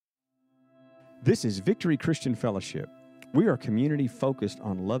This is Victory Christian Fellowship. We are a community focused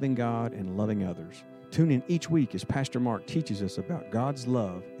on loving God and loving others. Tune in each week as Pastor Mark teaches us about God's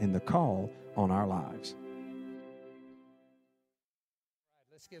love and the call on our lives.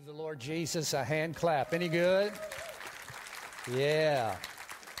 Let's give the Lord Jesus a hand clap. Any good? Yeah.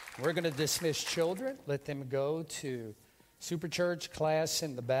 We're going to dismiss children. Let them go to Super Church class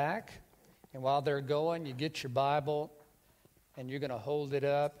in the back. And while they're going, you get your Bible and you're going to hold it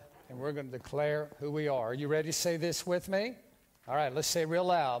up. And we're going to declare who we are. Are you ready to say this with me? All right, let's say it real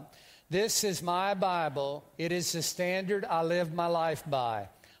loud. This is my Bible. It is the standard I live my life by.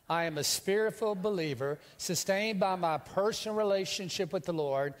 I am a spirit-filled believer, sustained by my personal relationship with the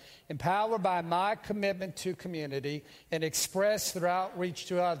Lord, empowered by my commitment to community, and expressed through outreach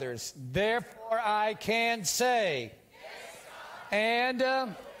to others. Therefore, I can say,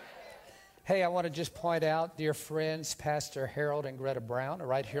 hey, I want to just point out, dear friends, Pastor Harold and Greta Brown are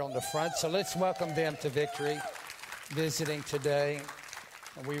right here on the front. So let's welcome them to Victory, visiting today.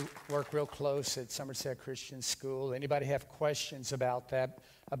 And we work real close at Somerset Christian School. Anybody have questions about that,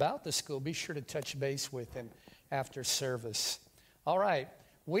 about the school, be sure to touch base with them after service. All right,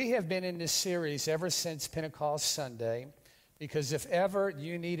 we have been in this series ever since Pentecost Sunday, because if ever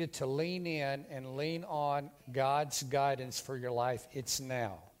you needed to lean in and lean on God's guidance for your life, it's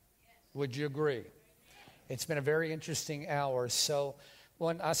now. Would you agree? It's been a very interesting hour. So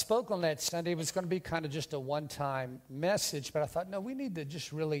when I spoke on that Sunday, it was going to be kind of just a one-time message, but I thought, no, we need to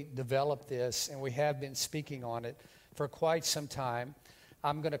just really develop this, and we have been speaking on it for quite some time.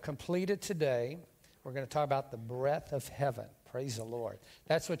 I'm going to complete it today. We're going to talk about the breath of heaven. Praise the Lord.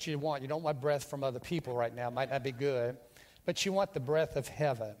 That's what you want. You don't want breath from other people right now. It might not be good, but you want the breath of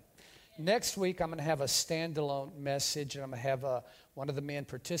heaven. Next week, I'm going to have a standalone message, and I'm going to have one of the men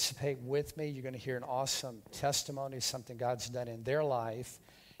participate with me. You're going to hear an awesome testimony, something God's done in their life,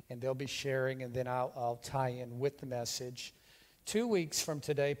 and they'll be sharing, and then I'll tie in with the message. 2 weeks from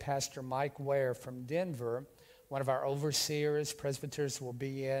today, Pastor Mike Ware from Denver, one of our overseers, presbyters, will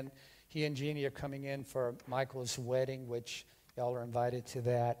be in. He and Jeannie are coming in for Michael's wedding, which y'all are invited to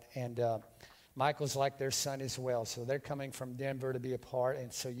that, and Michael's like their son as well, so they're coming from Denver to be a part,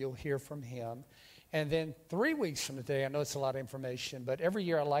 and so you'll hear from him. And then 3 weeks from today, I know it's a lot of information, but every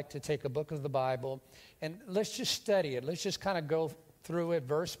year I like to take a book of the Bible, and let's just study it. Let's just kind of go through it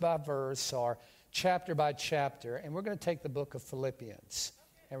verse by verse or chapter by chapter, and we're going to take the book of Philippians,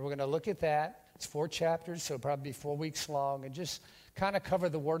 and we're going to look at that. It's 4 chapters, so it'll probably be 4 weeks long, and just kind of cover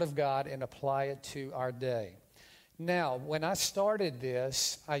the Word of God and apply it to our day. Now, when I started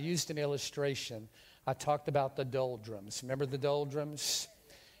this, I used an illustration. I talked about the doldrums. Remember the doldrums?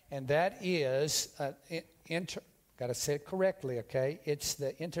 And that is, got to say it correctly, okay? It's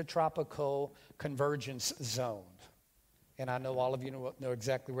the intertropical convergence zone. And I know all of you know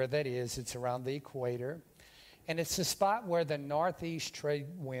exactly where that is. It's around the equator. And it's the spot where the northeast trade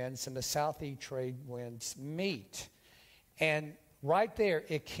winds and the southeast trade winds meet. And right there,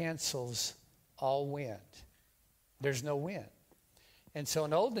 it cancels all wind. There's no wind. And so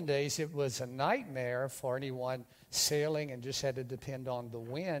in olden days, it was a nightmare for anyone sailing and just had to depend on the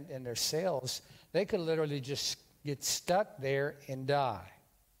wind in their sails. They could literally just get stuck there and die.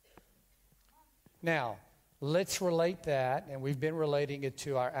 Now, let's relate that, and we've been relating it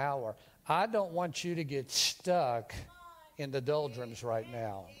to our hour. I don't want you to get stuck in the doldrums right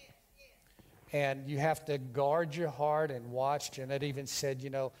now. And you have to guard your heart and watch. Jeanette even said,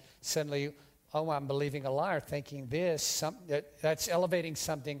 suddenly, oh, I'm believing a liar, thinking that's elevating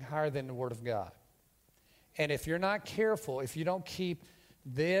something higher than the Word of God. And if you're not careful, if you don't keep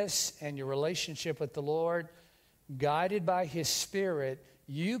this and your relationship with the Lord guided by His Spirit,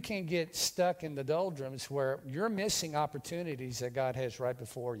 you can get stuck in the doldrums where you're missing opportunities that God has right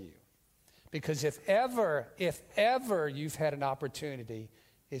before you. Because if ever you've had an opportunity,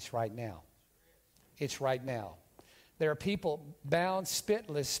 it's right now. It's right now. There are people bound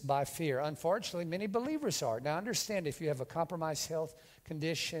spitless by fear. Unfortunately, many believers are. Now, understand, if you have a compromised health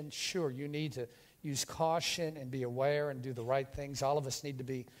condition, sure, you need to use caution and be aware and do the right things. All of us need to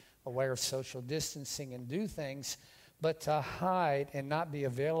be aware of social distancing and do things. But to hide and not be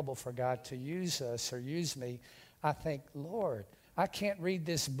available for God to use us or use me, I think, Lord, I can't read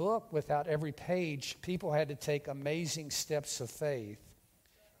this book without every page. People had to take amazing steps of faith.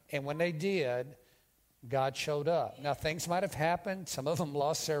 And when they did, God showed up. Now, things might have happened. Some of them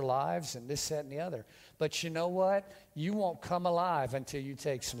lost their lives and this, that, and the other. But you know what? You won't come alive until you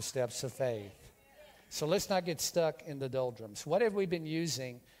take some steps of faith. So let's not get stuck in the doldrums. What have we been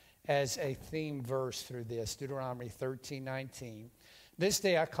using as a theme verse through this? Deuteronomy 13:19. This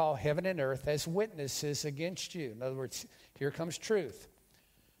day I call heaven and earth as witnesses against you. In other words, here comes truth.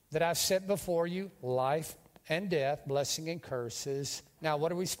 that I've set before you life and death, blessing and curses. Now,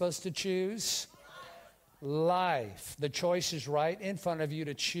 what are we supposed to choose? Life. The choice is right in front of you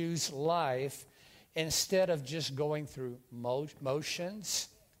to choose life instead of just going through motions,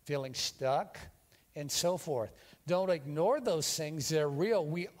 feeling stuck, and so forth. Don't ignore those things. They're real.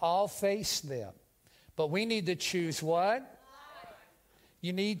 We all face them. But we need to choose what?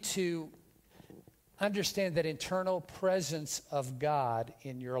 You need to understand that internal presence of God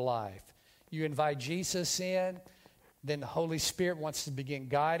in your life. You invite Jesus in, then the Holy Spirit wants to begin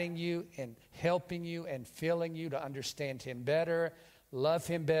guiding you and helping you and filling you to understand Him better, love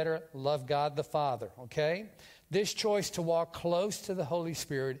Him better, love God the Father, okay? This choice to walk close to the Holy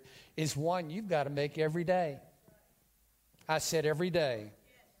Spirit is one you've got to make every day. I said every day.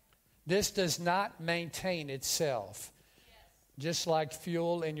 This does not maintain itself. Just like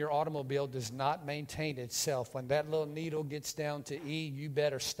fuel in your automobile does not maintain itself. When that little needle gets down to E, you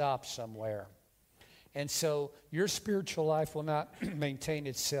better stop somewhere. And so your spiritual life will not maintain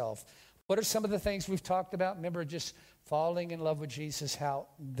itself. What are some of the things we've talked about? Remember, just falling in love with Jesus, how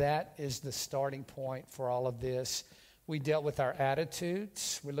that is the starting point for all of this. We dealt with our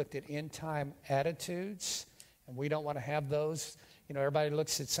attitudes. We looked at end-time attitudes, and we don't want to have those. You know, everybody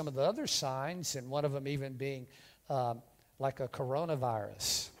looks at some of the other signs, and one of them even being like a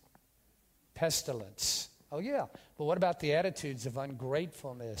coronavirus, pestilence. Oh, yeah. But what about the attitudes of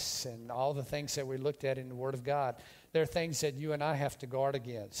ungratefulness and all the things that we looked at in the Word of God? There are things that you and I have to guard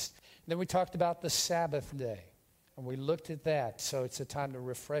against. And then we talked about the Sabbath day, and we looked at that. So it's a time to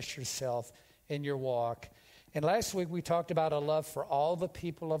refresh yourself in your walk. And last week we talked about a love for all the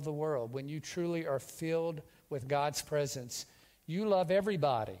people of the world. When you truly are filled with God's presence, you love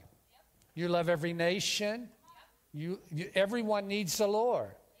everybody. You love every nation. Everyone needs the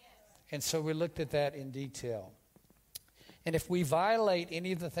Lord. And so we looked at that in detail. And if we violate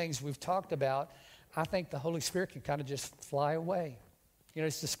any of the things we've talked about, I think the Holy Spirit can kind of just fly away. You know,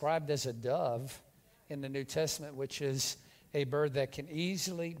 it's described as a dove in the New Testament, which is a bird that can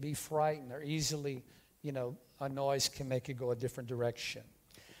easily be frightened or easily, you know, a noise can make it go a different direction.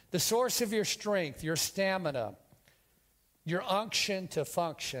 The source of your strength, your stamina, your unction to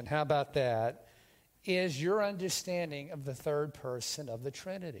function, how about that, is your understanding of the third person of the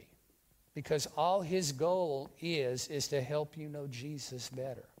Trinity. Because all His goal is to help you know Jesus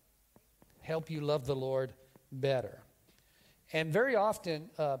better, help you love the Lord better. And very often,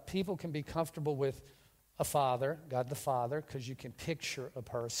 people can be comfortable with a father, God the Father, because you can picture a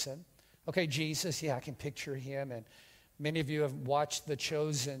person. Okay, Jesus, yeah, I can picture Him. And many of you have watched the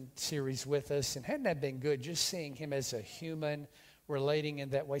Chosen series with us, and hadn't that been good, just seeing Him as a human, relating in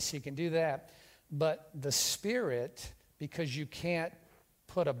that way, so you can do that. But the Spirit, because you can't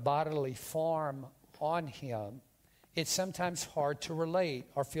put a bodily form on Him, it's sometimes hard to relate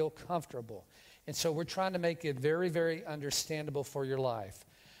or feel comfortable. And so we're trying to make it very, very understandable for your life.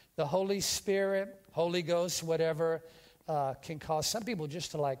 The Holy Spirit, Holy Ghost, whatever, can cause some people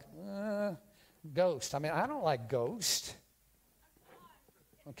just to like, ghost. I mean, I don't like ghost.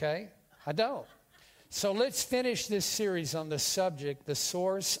 Okay? I don't. So let's finish this series on the subject, the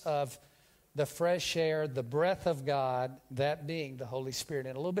source of the fresh air, the breath of God, that being the Holy Spirit.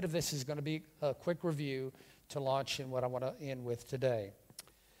 And a little bit of this is going to be a quick review to launch in what I want to end with today.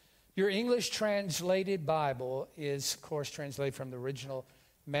 Your English translated Bible is, of course, translated from the original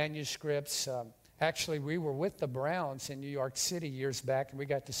manuscripts. Actually, we were with the Browns in New York City years back, and we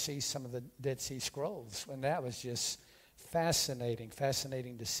got to see some of the Dead Sea Scrolls, and that was just fascinating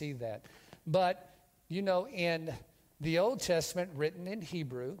to see that. But, you know, in the Old Testament, written in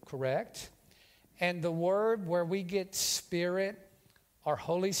Hebrew, correct? And the word where we get Spirit or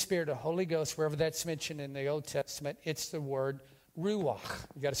Holy Spirit or Holy Ghost, wherever that's mentioned in the Old Testament, it's the word ruach.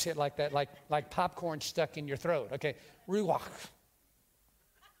 You got to say it like that, like popcorn stuck in your throat. Okay, ruach.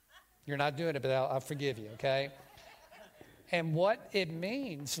 You're not doing it, but I'll forgive you, okay? And what it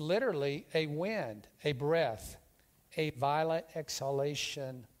means, literally, a wind, a breath, a violent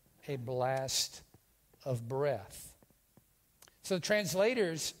exhalation, a blast of breath. So the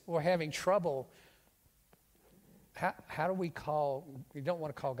translators were having trouble. How do we don't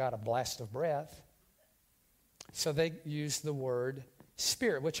want to call God a blast of breath. So they used the word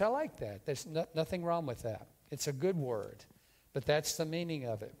Spirit, which I like that. There's nothing wrong with that. It's a good word, but that's the meaning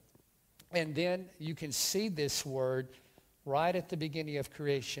of it. And then you can see this word right at the beginning of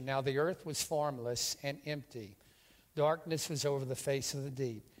creation. Now the earth was formless and empty. Darkness was over the face of the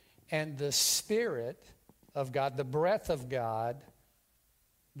deep. And the Spirit of God, the breath of God,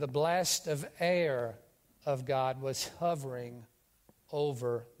 the blast of air of God was hovering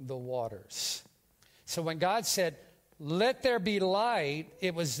over the waters. So when God said, let there be light,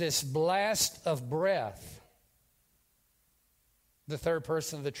 it was this blast of breath, the third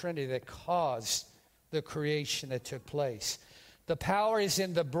person of the Trinity, that caused the creation that took place. The power is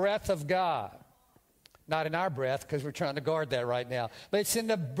in the breath of God. Not in our breath, because we're trying to guard that right now. But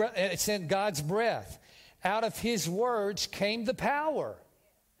it's in God's breath. Out of His words came the power.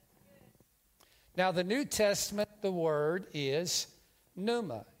 Now, the New Testament, the word is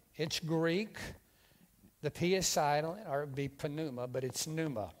pneuma. It's Greek. The P is silent, or it would be pneuma, but it's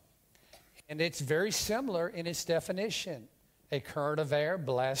pneuma. And it's very similar in its definition. A current of air,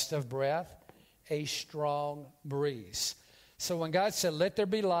 blast of breath, a strong breeze. So when God said, let there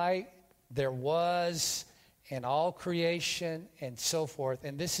be light, there was, and all creation and so forth.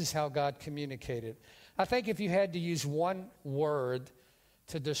 And this is how God communicated. I think if you had to use one word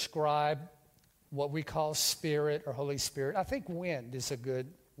to describe what we call Spirit or Holy Spirit, I think wind is a good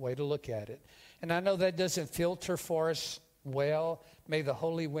way to look at it. And I know that doesn't filter for us well. May the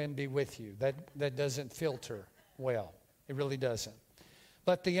Holy Wind be with you. That doesn't filter well. It really doesn't.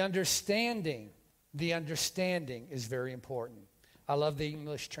 But the understanding is very important. I love the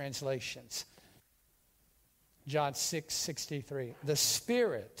English translations. John 6:63. The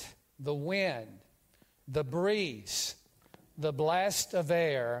Spirit, the wind, the breeze, the blast of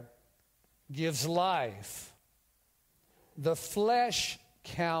air gives life. The flesh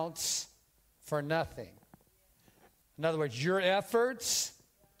counts for nothing. In other words, your efforts,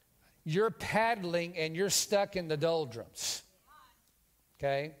 you're paddling and you're stuck in the doldrums.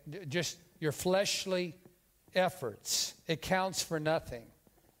 Okay? Just your fleshly efforts. It counts for nothing.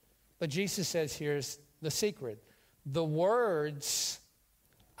 But Jesus says, here's the secret. The words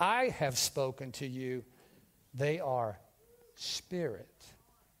I have spoken to you, they are spirit.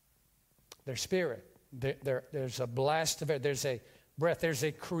 They're spirit. There's a blast of air. There's a breath. There's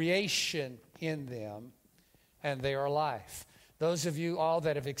a creation in them, and they are life. Those of you all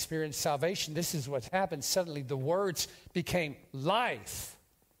that have experienced salvation, this is what's happened. Suddenly the words became life.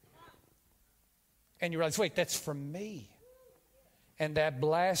 And you realize, wait, that's from me. And that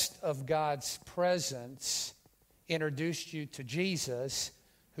blast of God's presence introduced you to Jesus,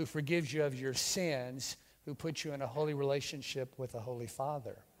 who forgives you of your sins, who puts you in a holy relationship with the Holy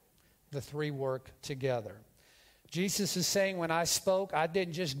Father. The three work together. Jesus is saying, when I spoke, I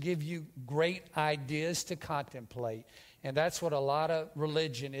didn't just give you great ideas to contemplate. And that's what a lot of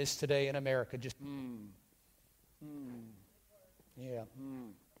religion is today in America. Just, yeah,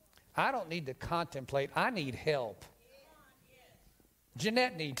 I don't need to contemplate. I need help.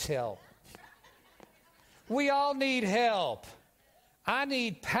 Jeanette needs help. We all need help. I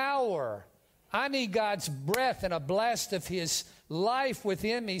need power. I need God's breath and a blast of His life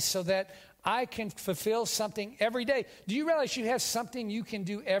within me so that I can fulfill something every day. Do you realize you have something you can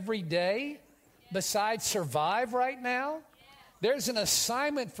do every day besides survive right now? There's an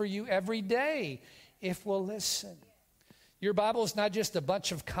assignment for you every day if we'll listen. Your Bible is not just a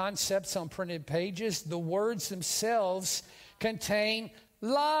bunch of concepts on printed pages. The words themselves contain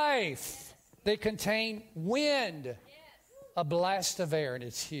life. They contain wind, a blast of air, and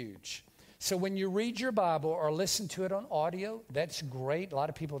it's huge. So when you read your Bible or listen to it on audio, that's great. A lot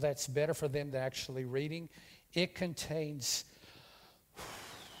of people, that's better for them than actually reading. It contains,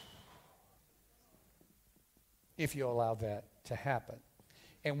 if you allow that to happen.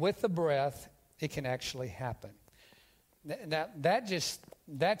 And with the breath, it can actually happen. Now,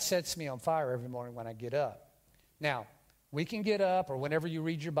 that sets me on fire every morning when I get up. Now, we can get up, or whenever you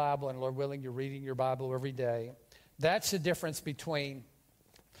read your Bible, and Lord willing, you're reading your Bible every day. That's the difference between,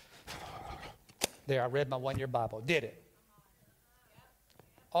 there, I read my one-year Bible. Did it.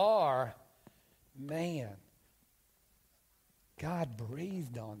 Or, man, God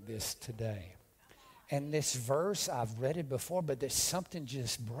breathed on this today. And this verse, I've read it before, but there's something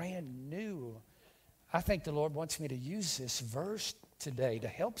just brand new. I think the Lord wants me to use this verse today to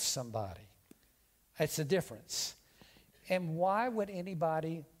help somebody. It's a difference. And why would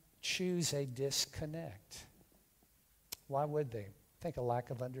anybody choose a disconnect? Why would they? I think a lack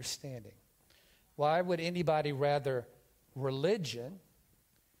of understanding. Why would anybody rather religion,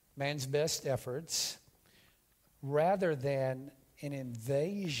 man's best efforts, rather than an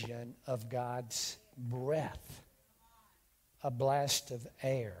invasion of God's breath, a blast of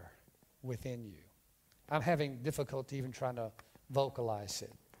air within you? I'm having difficulty even trying to vocalize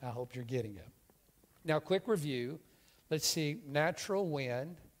it. I hope you're getting it. Now, quick review. Let's see, natural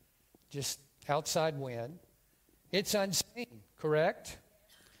wind, just outside wind. It's unseen, correct?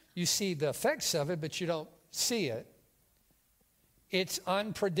 You see the effects of it, but you don't see it. It's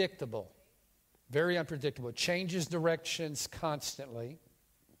unpredictable, very unpredictable. It changes directions constantly,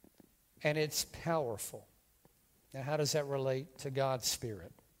 and it's powerful. Now, how does that relate to God's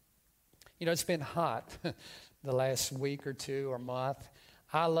Spirit? You know, it's been hot the last week or two or month.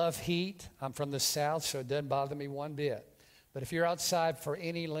 I love heat. I'm from the South, so it doesn't bother me one bit. But if you're outside for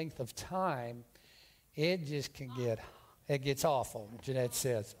any length of time, it just it gets awful, Jeanette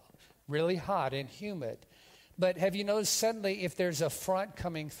says. Really hot and humid. But have you noticed suddenly if there's a front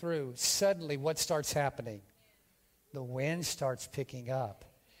coming through, suddenly what starts happening? The wind starts picking up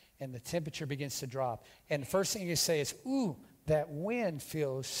and the temperature begins to drop. And the first thing you say is, ooh, that wind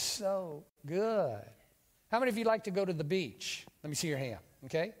feels so good. How many of you like to go to the beach? Let me see your hand,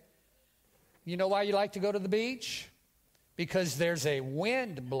 okay? You know why you like to go to the beach? Because there's a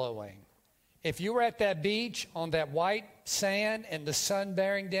wind blowing. If you were at that beach on that white sand and the sun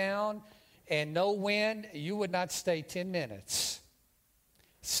bearing down and no wind, you would not stay 10 minutes.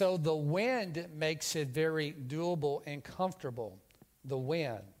 So the wind makes it very doable and comfortable, the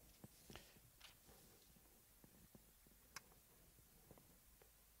wind.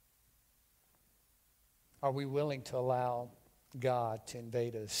 Are we willing to allow God to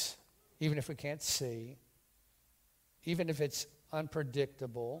invade us, even if we can't see, even if it's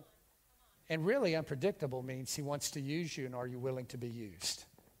unpredictable? And really unpredictable means he wants to use you, and are you willing to be used?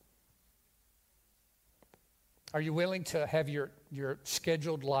 Are you willing to have your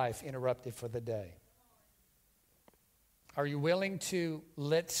scheduled life interrupted for the day? Are you willing to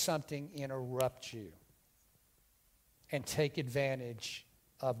let something interrupt you and take advantage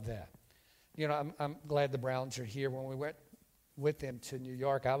of that? You know, I'm glad the Browns are here. When we went with them to New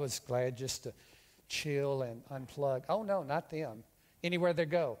York, I was glad just to chill and unplug. Oh, no, not them. Anywhere they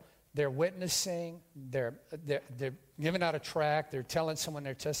go, they're witnessing, they're giving out a tract, they're telling someone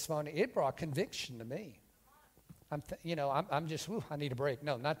their testimony. It brought conviction to me. I'm just, I need a break.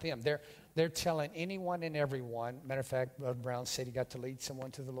 No, not them. They're telling anyone and everyone. Matter of fact, Brother Brown said he got to lead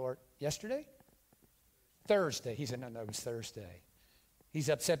someone to the Lord yesterday? Thursday. He said, no, it was Thursday. He's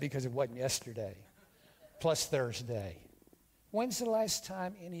upset because it wasn't yesterday, plus Thursday. When's the last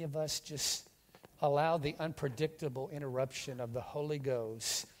time any of us just allowed the unpredictable interruption of the Holy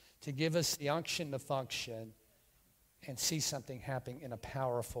Ghost to give us the unction to function and see something happening in a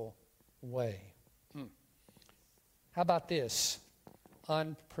powerful way? How about this?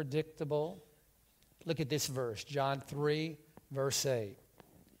 Unpredictable. Look at this verse, John 3, verse 8.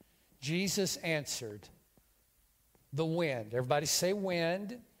 Jesus answered, the wind. Everybody say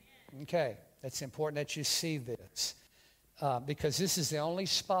wind. Okay, that's important that you see this. Because this is the only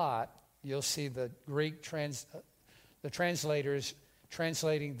spot you'll see the Greek the translators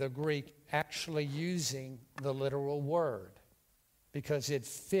translating the Greek actually using the literal word because it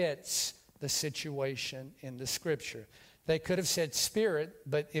fits the situation in the scripture. They could have said spirit,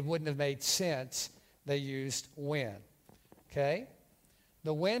 but it wouldn't have made sense. They used wind. Okay?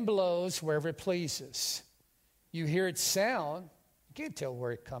 The wind blows wherever it pleases. You hear its sound, you can't tell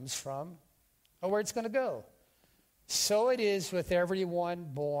where it comes from or where it's going to go. So it is with everyone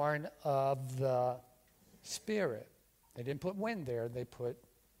born of the Spirit. They didn't put wind there, they put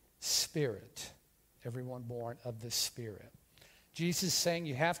Spirit. Everyone born of the Spirit. Jesus is saying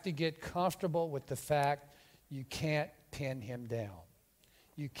you have to get comfortable with the fact you can't pin him down.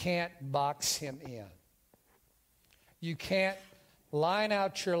 You can't box him in. You can't line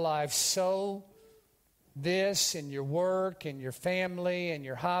out your life so this and your work and your family and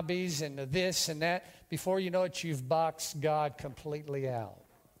your hobbies and this and that. Before you know it, you've boxed God completely out.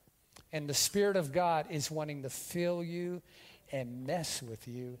 And the Spirit of God is wanting to fill you and mess with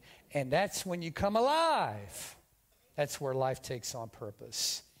you. And that's when you come alive. That's where life takes on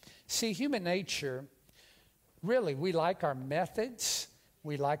purpose. See, human nature, really, we like our methods.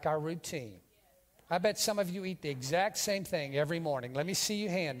 We like our routine. I bet some of you eat the exact same thing every morning. Let me see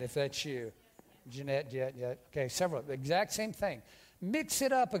your hand if that's you. Jeanette, yeah. Okay, several. The exact same thing. Mix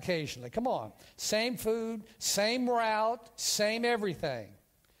it up occasionally. Come on. Same food, same route, same everything.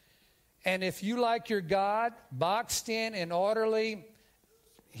 And if you like your God boxed in and orderly,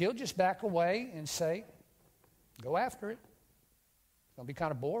 he'll just back away and say, go after it. It's going to be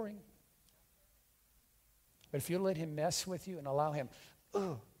kind of boring. But if you let him mess with you and allow him,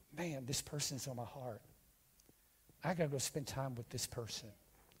 oh, man, this person's on my heart. I got to go spend time with this person.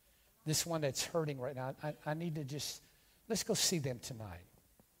 This one that's hurting right now, I need to let's go see them tonight.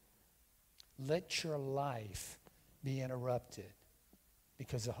 Let your life be interrupted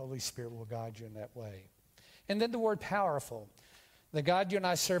because the Holy Spirit will guide you in that way. And then the word powerful. The God you and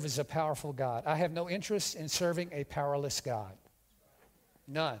I serve is a powerful God. I have no interest in serving a powerless God.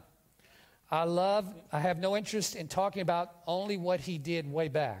 None. I have no interest in talking about only what he did way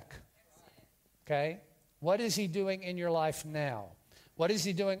back. Okay? What is he doing in your life now? What is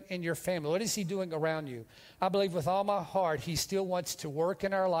he doing in your family? What is he doing around you? I believe with all my heart, he still wants to work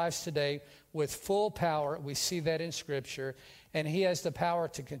in our lives today with full power. We see that in Scripture. And he has the power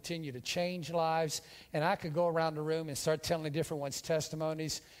to continue to change lives. And I could go around the room and start telling different ones'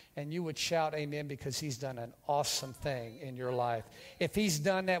 testimonies, and you would shout amen because he's done an awesome thing in your life. If he's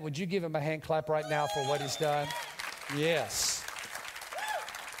done that, would you give him a hand clap right now for what he's done? Yes.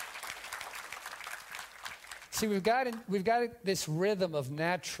 See, we've got this rhythm of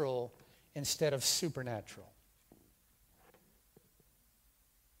natural instead of supernatural.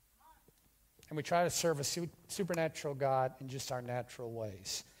 And we try to serve a supernatural God in just our natural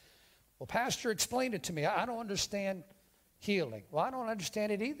ways. Well, Pastor, explain it to me. I don't understand healing. Well, I don't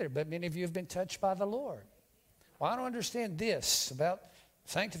understand it either, but many of you have been touched by the Lord. Well, I don't understand this about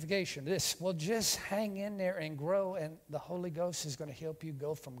sanctification, this. Well, just hang in there and grow, and the Holy Ghost is going to help you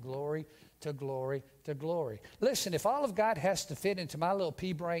go from glory to glory to glory. Listen, if all of God has to fit into my little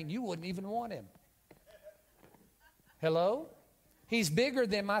pea brain, you wouldn't even want him. Hello? He's bigger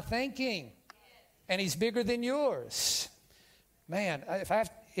than my thinking, and he's bigger than yours. Man,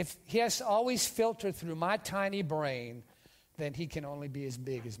 if he has to always filter through my tiny brain, then he can only be as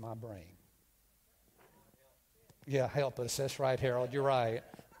big as my brain. Yeah, help us. That's right, Harold. You're right.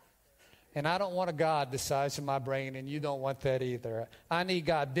 And I don't want a God the size of my brain, and you don't want that either. I need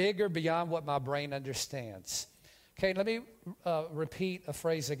God bigger beyond what my brain understands. Okay, let me repeat a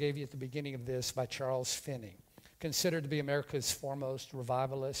phrase I gave you at the beginning of this by Charles Finney, considered to be America's foremost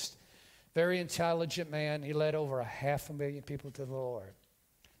revivalist. Very intelligent man. He led over 500,000 people to the Lord.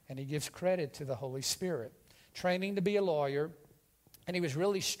 And he gives credit to the Holy Spirit. Training to be a lawyer, and he was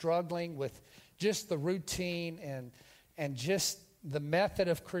really struggling with just the routine and just the method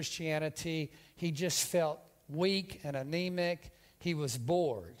of Christianity. He just felt weak and anemic. He was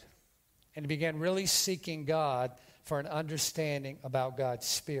bored. And he began really seeking God for an understanding about God's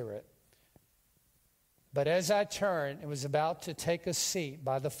Spirit. But as I turned and was about to take a seat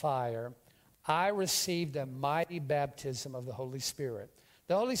by the fire, I received a mighty baptism of the Holy Spirit.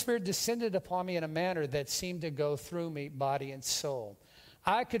 The Holy Spirit descended upon me in a manner that seemed to go through me, body and soul.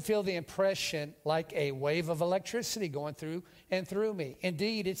 I could feel the impression like a wave of electricity going through and through me.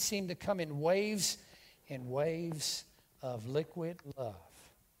 Indeed, it seemed to come in waves of liquid love.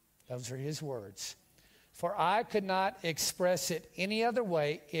 Those are his words. For I could not express it any other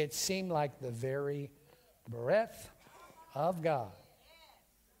way. It seemed like the very breath of God.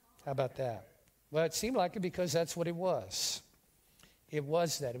 How about that? Well, it seemed like it because that's what it was. It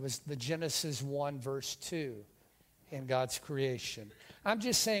was that. It was the Genesis 1 verse 2 in God's creation. I'm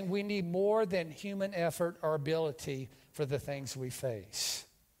just saying we need more than human effort or ability for the things we face.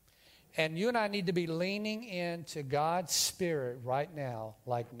 And you and I need to be leaning into God's Spirit right now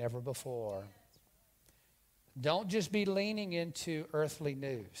like never before. Don't just be leaning into earthly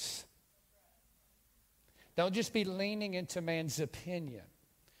news. Don't just be leaning into man's opinion.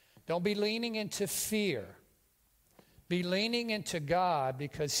 Don't be leaning into fear. Be leaning into God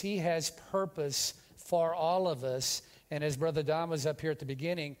because he has purpose for all of us. And as Brother Don was up here at the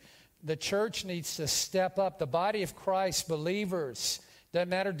beginning, the church needs to step up. The body of Christ, believers, doesn't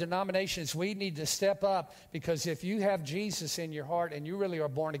matter denominations, we need to step up because if you have Jesus in your heart and you really are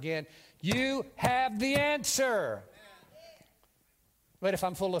born again, you have the answer. But if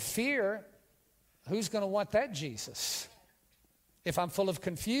I'm full of fear, who's going to want that Jesus? If I'm full of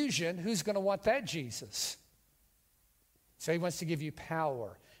confusion, who's going to want that Jesus? So he wants to give you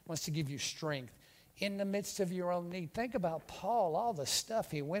power, wants to give you strength in the midst of your own need. Think about Paul, all the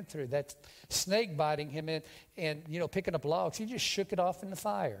stuff he went through, that snake biting him and picking up logs. He just shook it off in the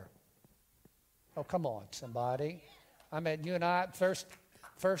fire. Oh, come on, somebody. I mean, you and I,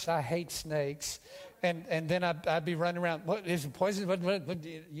 first I hate snakes, and then I'd be running around, what is it,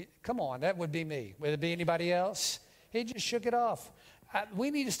 poison? Come on, that would be me. Would it be anybody else? He just shook it off.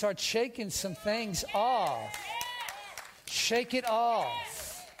 We need to start shaking some things off. Shake it off.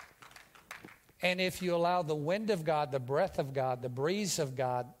 And if you allow the wind of God, the breath of God, the breeze of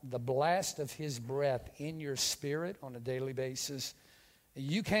God, the blast of his breath in your spirit on a daily basis,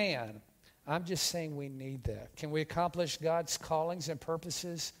 you can. I'm just saying we need that. Can we accomplish God's callings and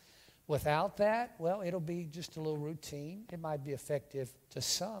purposes without that? Well, it'll be just a little routine. It might be effective to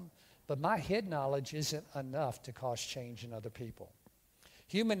some, but my head knowledge isn't enough to cause change in other people.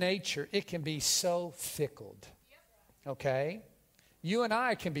 Human nature, it can be so fickle. Okay? You and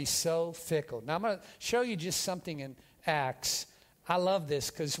I can be so fickle. Now, I'm going to show you just something in Acts. I love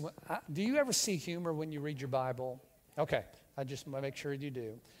this because do you ever see humor when you read your Bible? Okay, I just want to make sure you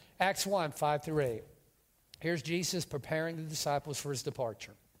do. Acts 1, 5 through 8. Here's Jesus preparing the disciples for his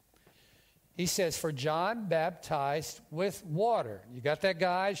departure. He says, for John baptized with water. You got that,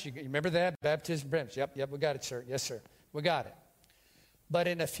 guys? You remember that? Baptism. Yep, we got it, sir. Yes, sir. We got it. But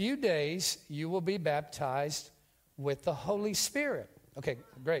in a few days, you will be baptized with the Holy Spirit. Okay,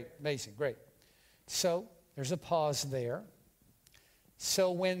 great, amazing, great. So there's a pause there.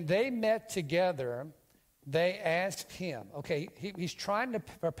 So when they met together, they asked him, okay, he's trying to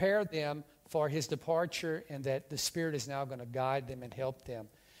prepare them for his departure and that the Spirit is now going to guide them and help them.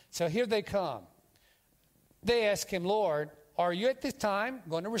 So here they come. They ask him, Lord, are you at this time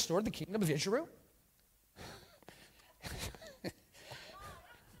going to restore the kingdom of Israel?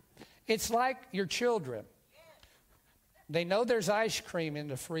 It's like your children. They know there's ice cream in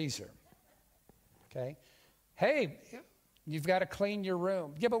the freezer. Okay? Hey, you've got to clean your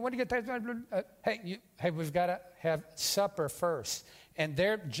room. Yeah, but when do you get that? Hey, we've got to have supper first. And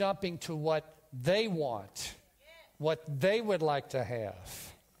they're jumping to what they want, what they would like to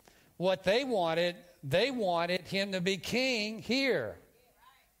have. What they wanted him to be king here.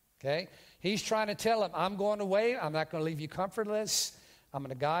 Okay? He's trying to tell him, I'm going away. I'm not going to leave you comfortless. I'm going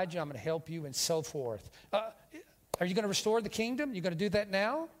to guide you. I'm going to help you and so forth. Are you going to restore the kingdom? You're going to do that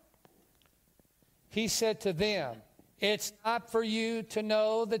now? He said to them, it's not for you to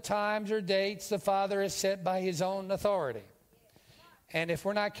know the times or dates the Father has set by his own authority. And if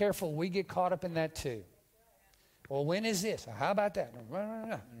we're not careful, we get caught up in that too. Well, when is this? How about that?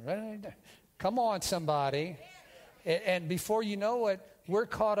 Come on, somebody. And before you know it, we're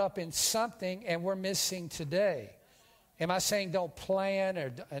caught up in something and we're missing today. Am I saying don't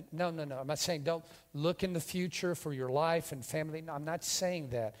plan? No. Am I saying don't look in the future for your life and family? No, I'm not saying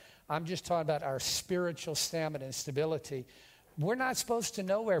that. I'm just talking about our spiritual stamina and stability. We're not supposed to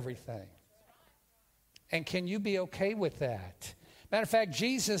know everything. And can you be okay with that? Matter of fact,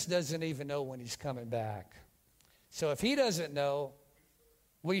 Jesus doesn't even know when he's coming back. So if he doesn't know,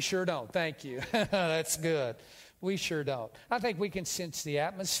 we sure don't. Thank you. That's good. We sure don't. I think we can sense the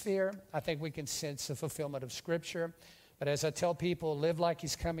atmosphere. I think we can sense the fulfillment of Scripture. But as I tell people, live like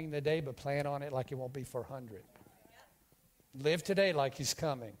he's coming today, but plan on it like it won't be for 100. Live today like he's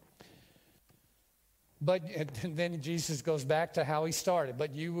coming. But and then Jesus goes back to how he started.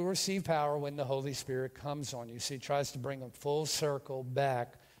 But you will receive power when the Holy Spirit comes on you. So he tries to bring them full circle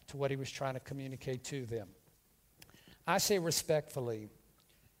back to what he was trying to communicate to them. I say respectfully,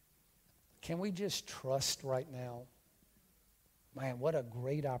 can we just trust right now? Man, what a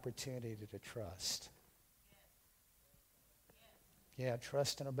great opportunity to trust. Yeah,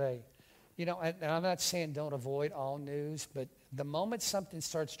 trust and obey. You know, and I'm not saying don't avoid all news, but the moment something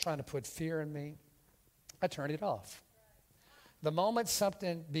starts trying to put fear in me, I turn it off. The moment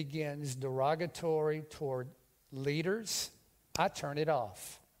something begins derogatory toward leaders, I turn it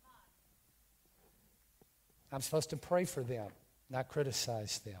off. I'm supposed to pray for them, not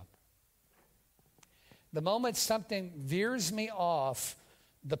criticize them. The moment something veers me off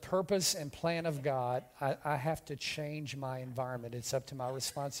the purpose and plan of God, I have to change my environment. It's up to my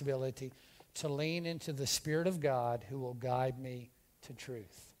responsibility to lean into the Spirit of God who will guide me to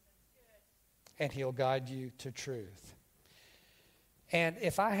truth. And he'll guide you to truth. And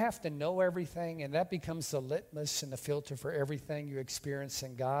if I have to know everything, and that becomes the litmus and the filter for everything you experience,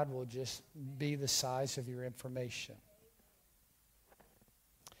 and God will just be the size of your information.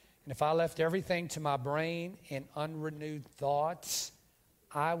 And if I left everything to my brain in unrenewed thoughts,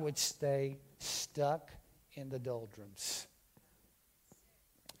 I would stay stuck in the doldrums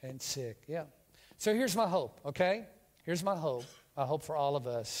and sick. Yeah. So here's my hope, okay? Here's my hope. I hope for all of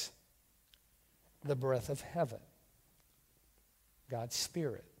us. The breath of heaven. God's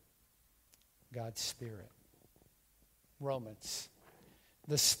Spirit. God's Spirit. Romans.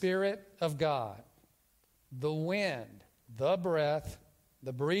 The Spirit of God. The wind, the breath,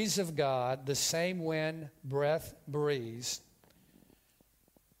 the breeze of God, the same wind, breath, breeze,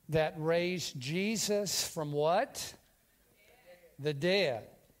 that raised Jesus from what? The dead.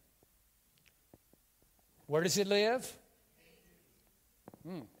 Where does it live?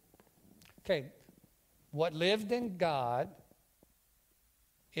 Okay. What lived in God,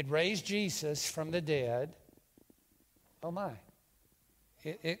 it raised Jesus from the dead. Oh my.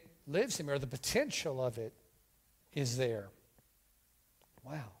 It lives in me, or the potential of it is there.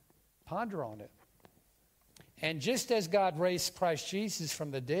 Wow. Ponder on it. And just as God raised Christ Jesus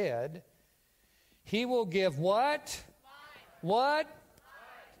from the dead, he will give what? Life. What?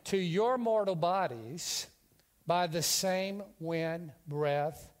 Life. To your mortal bodies by the same wind,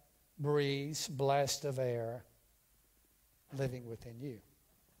 breath, breeze, blast of air living within you.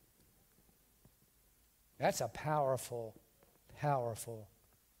 That's a powerful, powerful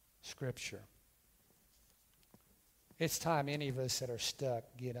scripture. It's time any of us that are stuck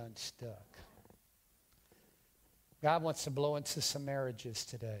get unstuck. God wants to blow into some marriages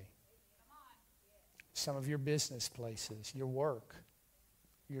today. Some of your business places, your work,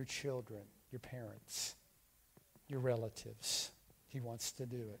 your children, your parents, your relatives. He wants to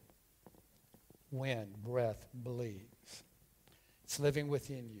do it. Wind, breath, believes. It's living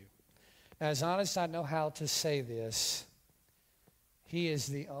within you. As honest I know how to say this, He is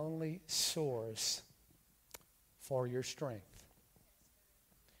the only source for your strength.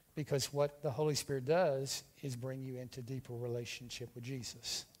 Because what the Holy Spirit does is bring you into deeper relationship with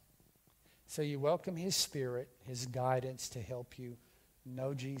Jesus. So you welcome His Spirit, His guidance to help you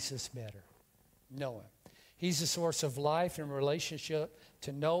know Jesus better. Know Him. He's the source of life and relationship,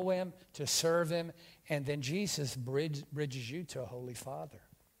 to know Him, to serve Him, and then Jesus bridges you to a Holy Father.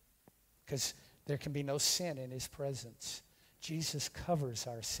 Because there can be no sin in His presence. Jesus covers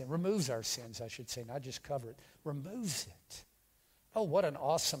our sin, removes our sins, I should say, not just cover it, removes it. Oh, what an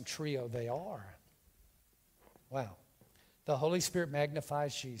awesome trio they are. Wow. The Holy Spirit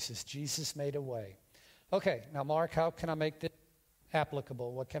magnifies Jesus. Jesus made a way. Okay, now Mark, how can I make this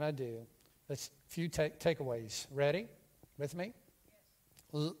applicable? What can I do? Let's few takeaways. Ready? With me?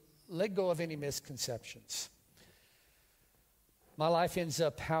 Let go of any misconceptions. My life ends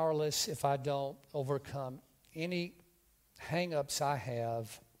up powerless if I don't overcome any hang-ups I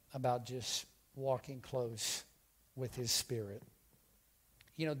have about just walking close with His Spirit.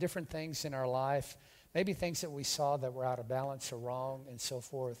 You know, different things in our life, maybe things that we saw that were out of balance or wrong and so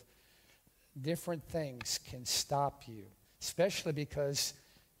forth. Different things can stop you, especially because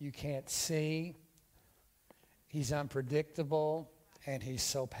you can't see. He's unpredictable, and He's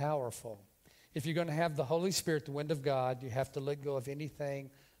so powerful. If you're going to have the Holy Spirit, the wind of God, you have to let go of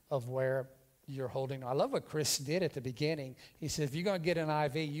anything of where you're holding on. I love what Chris did at the beginning. He said, if you're going to get an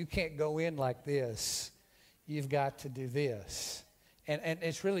IV, you can't go in like this. You've got to do this. And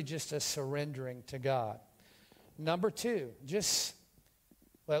it's really just a surrendering to God. Number two,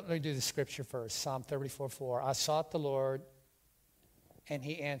 let me do the scripture first. Psalm 34:4. I sought the Lord, and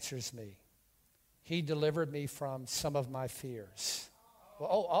He answers me. He delivered me from some of my fears. Well,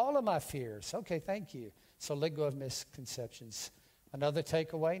 all of my fears. Okay, thank you. So let go of misconceptions. Another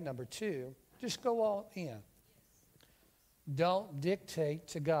takeaway, number two, just go all in. Don't dictate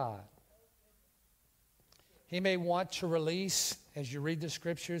to God. He may want to release, as you read the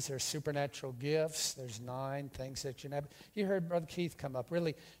scriptures, there's supernatural gifts. There's 9 things that you have. You heard Brother Keith come up.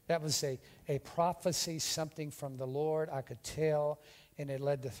 Really, that was a prophecy, something from the Lord. I could tell, and it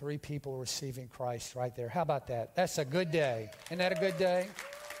led to 3 people receiving Christ right there. How about that? That's a good day. Isn't that a good day?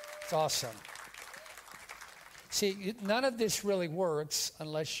 It's awesome. See, none of this really works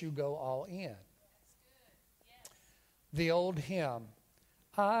unless you go all in. The old hymn,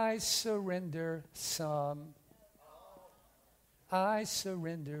 I surrender some. I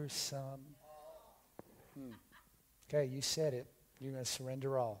surrender some. Okay, you said it. You're going to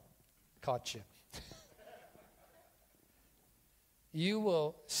surrender all. Caught you. You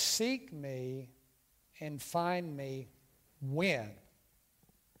will seek me and find me when?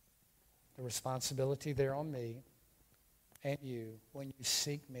 The responsibility there on me and you, when you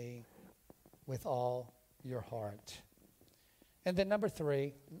seek me with all your heart. And then number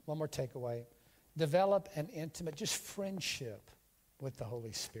 3, one more takeaway. Develop an intimate, just friendship with the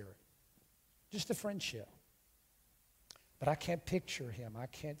Holy Spirit. Just a friendship. But I can't picture Him. I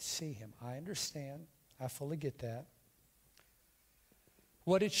can't see Him. I understand. I fully get that.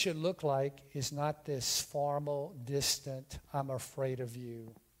 What it should look like is not this formal, distant, I'm afraid of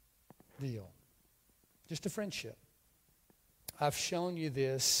you deal. Just a friendship. I've shown you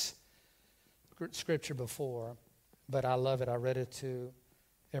this scripture before, but I love it. I read it to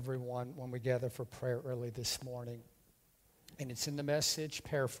everyone when we gather for prayer early this morning. And it's in the Message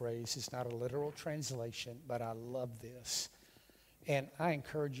paraphrase. It's not a literal translation, but I love this. And I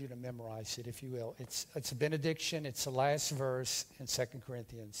encourage you to memorize it, if you will. It's a benediction. It's the last verse in 2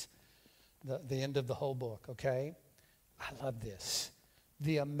 Corinthians, the end of the whole book, okay? I love this.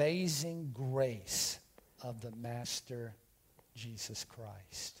 The amazing grace of the Master Jesus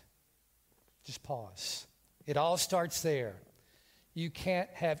Christ. Just pause. It all starts there. You can't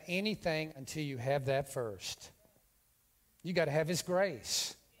have anything until you have that first. You got to have His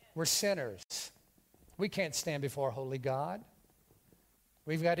grace. We're sinners. We can't stand before a holy God.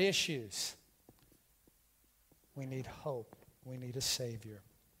 We've got issues. We need hope. We need a Savior.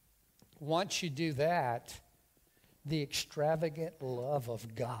 Once you do that, the extravagant love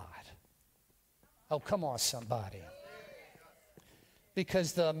of God. Oh, come on, somebody.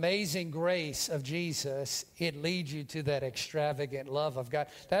 Because the amazing grace of Jesus, it leads you to that extravagant love of God.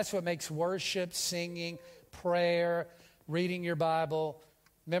 That's what makes worship, singing, prayer, reading your Bible,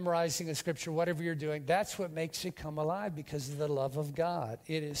 memorizing the scripture, whatever you're doing, that's what makes it come alive because of the love of God.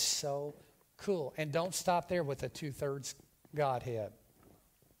 It is so cool. And don't stop there with the 2/3 Godhead.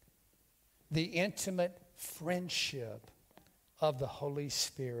 The intimate friendship of the Holy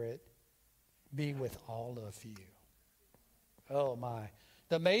Spirit be with all of you. Oh my.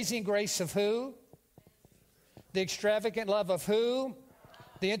 The amazing grace of who? The extravagant love of who?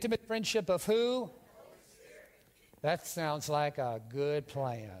 The intimate friendship of who? That sounds like a good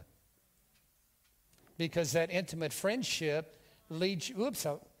plan. Because that intimate friendship leads you... Oops,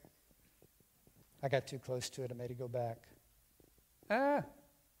 I got too close to it. I made it go back. There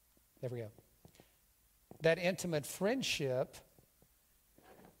we go. That intimate friendship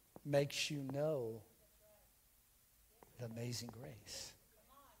makes you know the amazing grace.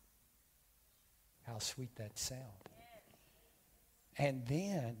 How sweet that sounds. And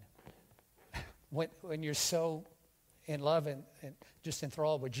then, when you're so in love and just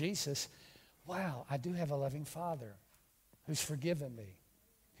enthralled with Jesus, wow, I do have a loving Father who's forgiven me,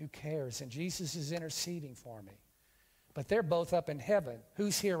 who cares, and Jesus is interceding for me. But they're both up in heaven.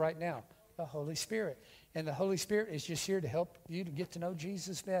 Who's here right now? The Holy Spirit. And the Holy Spirit is just here to help you to get to know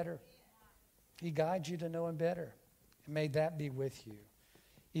Jesus better. He guides you to know him better. And may that be with you.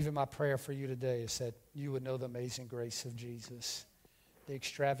 Even my prayer for you today is that you would know the amazing grace of Jesus, the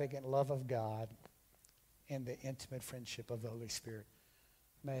extravagant love of God, and the intimate friendship of the Holy Spirit.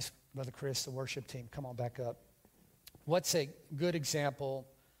 May I ask Brother Chris, the worship team, come on back up. What's a good example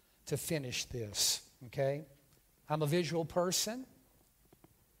to finish this, okay? I'm a visual person,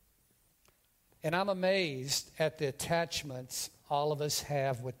 and I'm amazed at the attachments all of us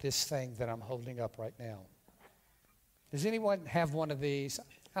have with this thing that I'm holding up right now. Does anyone have one of these?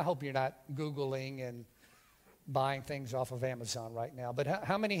 I hope you're not Googling and buying things off of Amazon right now, but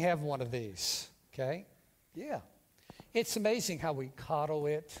how many have one of these, okay? Yeah. It's amazing how we coddle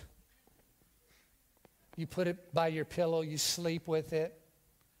it. You put it by your pillow, you sleep with it.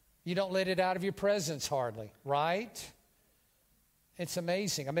 You don't let it out of your presence hardly, right? It's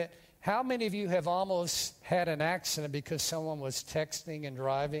amazing. I mean, how many of you have almost had an accident because someone was texting and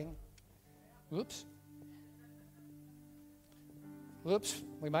driving? Whoops. Whoops.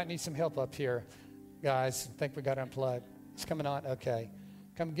 We might need some help up here, guys. I think we got to unplug. It's coming on? Okay.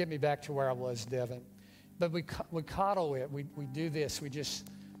 Come get me back to where I was, Devin. But we coddle it. We do this. We just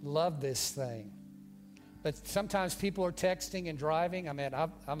love this thing. But sometimes people are texting and driving. I mean,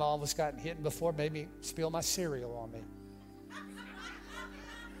 I've almost gotten hit before. Maybe spill my cereal on me.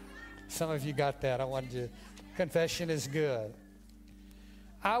 Some of you got that. I wanted to. Confession is good.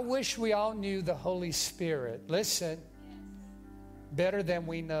 I wish we all knew the Holy Spirit. Listen, better than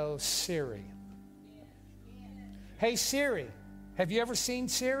we know Siri. Hey, Siri. Have you ever seen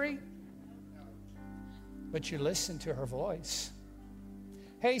Siri? But you listen to her voice.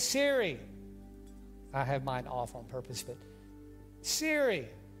 Hey, Siri. I have mine off on purpose, but Siri.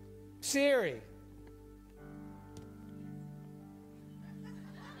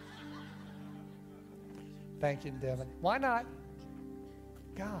 Thank you, Devin. Why not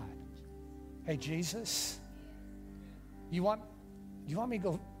God? Hey, Jesus, you want me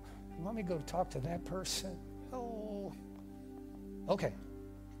to go talk to that person? Oh, okay.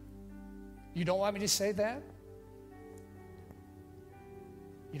 You don't want me to say that?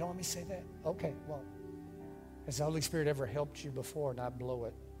 You don't want me to say that? Okay, well, has the Holy Spirit ever helped you before not blow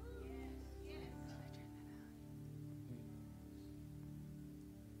it?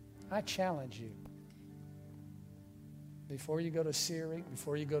 I challenge you. Before you go to Siri,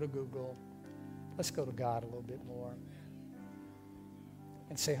 before you go to Google, let's go to God a little bit more.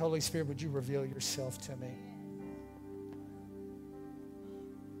 And say, Holy Spirit, would you reveal yourself to me?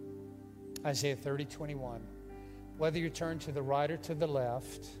 Isaiah 30:21. Whether you turn to the right or to the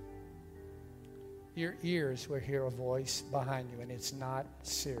left, your ears will hear a voice behind you, and it's not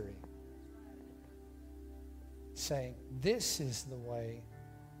Siri, saying, this is the way,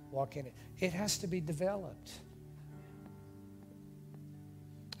 walk in it. It has to be developed.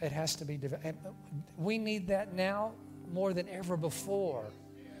 It has to be developed. And we need that now more than ever before.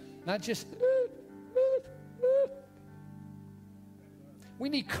 Not just, we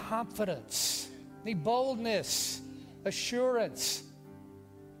need confidence, need boldness, assurance.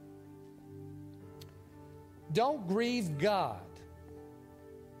 Don't grieve God.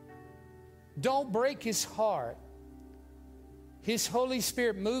 Don't break his heart. His Holy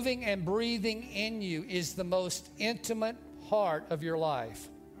Spirit moving and breathing in you is the most intimate part of your life,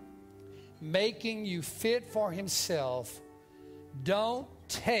 making you fit for himself. Don't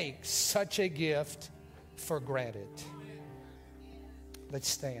take such a gift for granted. Let's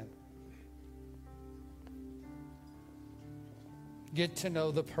stand. get to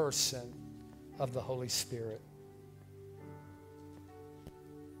know the person of the Holy Spirit.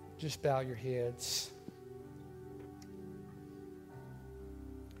 Just bow your heads.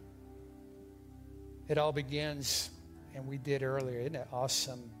 It all begins, and we did earlier. Isn't that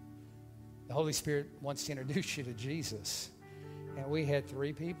awesome? The Holy Spirit wants to introduce you to Jesus. And we had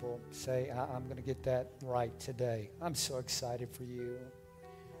 3 people say, I'm going to get that right today. I'm so excited for you.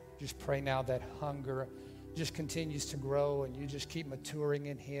 Just pray now that hunger just continues to grow and you just keep maturing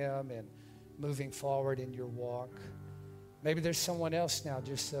in Him and moving forward in your walk. Maybe there's someone else now,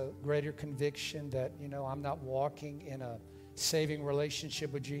 just a greater conviction that, I'm not walking in a saving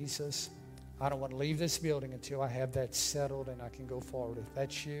relationship with Jesus. I don't want to leave this building until I have that settled and I can go forward. If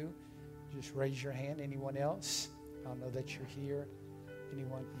that's you, just raise your hand. Anyone else? I'll know that you're here.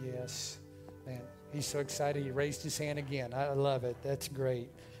 Anyone? Yes. Man, he's so excited. He raised his hand again. I love it. That's great.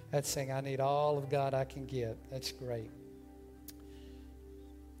 That's saying, I need all of God I can get. That's great.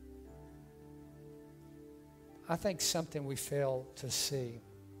 I think something we fail to see.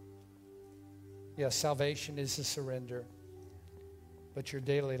 Yeah, salvation is a surrender, but your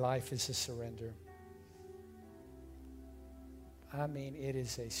daily life is a surrender. I mean, it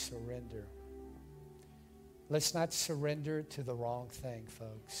is a surrender. Let's not surrender to the wrong thing,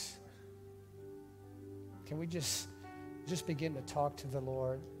 folks. Can we just begin to talk to the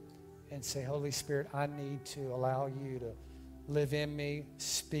Lord and say, Holy Spirit, I need to allow you to live in me,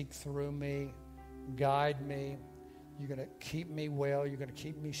 speak through me, guide me. You're going to keep me well. You're going to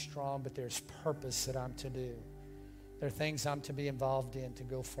keep me strong, but there's purpose that I'm to do. There are things I'm to be involved in to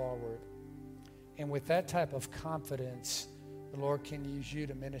go forward. And with that type of confidence, the Lord can use you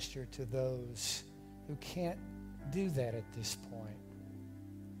to minister to those who can't do that at this point,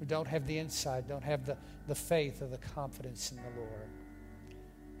 who don't have the insight, don't have the faith or the confidence in the Lord.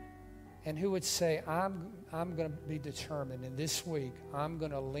 And who would say, I'm going to be determined, and this week I'm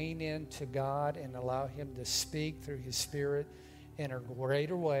going to lean into God and allow Him to speak through His Spirit in a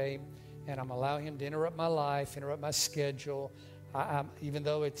greater way, and I'm allowing Him to interrupt my life, interrupt my schedule. Even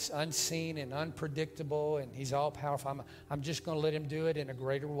though it's unseen and unpredictable and He's all powerful, I'm just going to let Him do it in a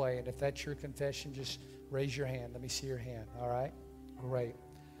greater way. And if that's your confession, just raise your hand. Let me see your hand. All right? Great.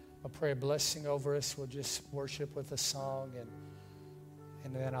 I'll pray a blessing over us. We'll just worship with a song,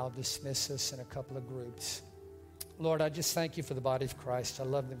 and then I'll dismiss us in a couple of groups. Lord, I just thank You for the body of Christ. I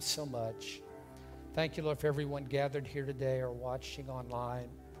love them so much. Thank You, Lord, for everyone gathered here today or watching online.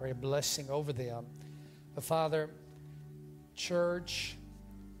 Pray a blessing over them. But Father, church,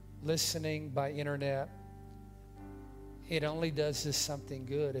 listening by internet, it only does us something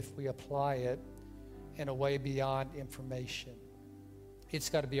good if we apply it in a way beyond information. It's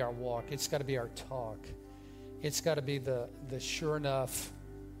got to be our walk. It's got to be our talk. It's got to be the sure enough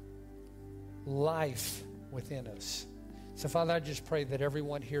life within us. So, Father, I just pray that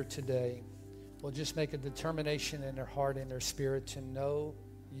everyone here today will just make a determination in their heart and their spirit to know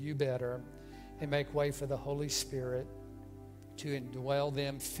You better and make way for the Holy Spirit to indwell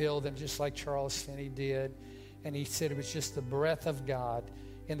them, fill them, just like Charles Finney did. And he said it was just the breath of God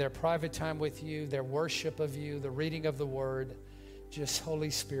in their private time with You, their worship of You, the reading of the Word. Just, Holy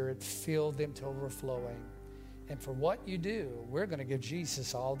Spirit, fill them to overflowing. And for what You do, we're going to give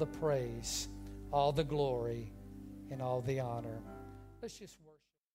Jesus all the praise, all the glory, and all the honor. Let's just worship.